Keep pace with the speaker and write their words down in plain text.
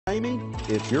Ramey,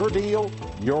 it's your deal,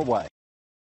 your way.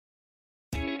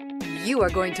 You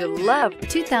are going to love the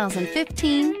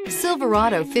 2015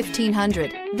 Silverado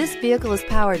 1500. This vehicle is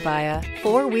powered by a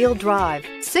 4-wheel drive,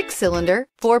 6-cylinder,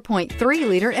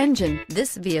 4.3-liter engine.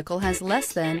 This vehicle has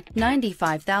less than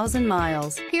 95,000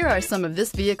 miles. Here are some of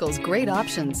this vehicle's great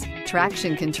options: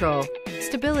 traction control,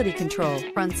 stability control,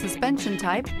 front suspension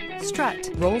type,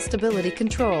 strut, roll stability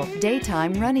control,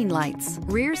 daytime running lights,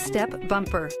 rear step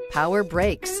bumper, power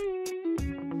brakes.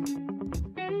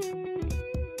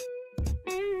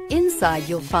 Inside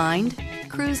you'll find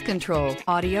cruise control,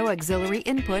 audio auxiliary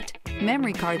input,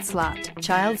 memory card slot,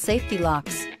 child safety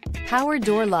locks, power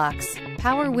door locks,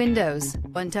 power windows,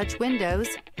 one-touch windows,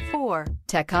 4,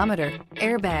 tachometer,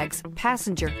 airbags,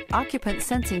 passenger, occupant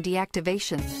sensing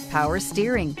deactivation, power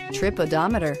steering, trip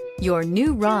odometer. Your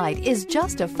new ride is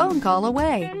just a phone call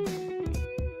away.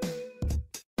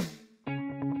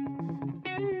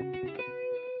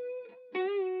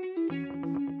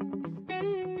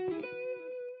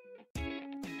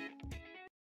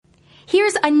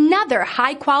 Here's another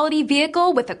high-quality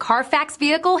vehicle with a Carfax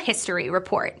Vehicle History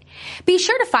Report. Be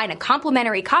sure to find a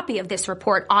complimentary copy of this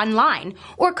report online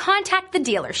or contact the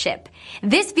dealership.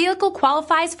 This vehicle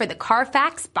qualifies for the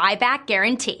Carfax Buyback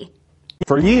Guarantee.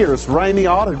 For years,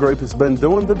 Ramey Auto Group has been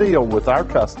doing the deal with our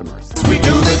customers. We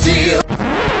do the deal.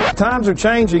 Times are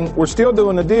changing. We're still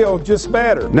doing the deal, just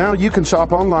better. Now you can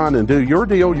shop online and do your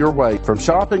deal your way, from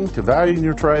shopping to valuing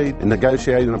your trade and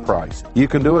negotiating a price. You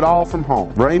can do it all from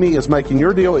home. Ramey is making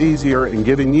your deal easier and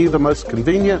giving you the most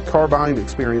convenient car buying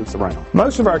experience around.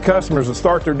 Most of our customers that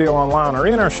start their deal online are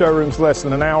in our showrooms less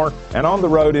than an hour and on the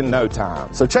road in no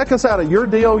time. So check us out at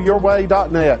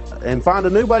yourdealyourway.net and find a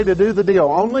new way to do the deal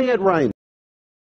only at Ramey.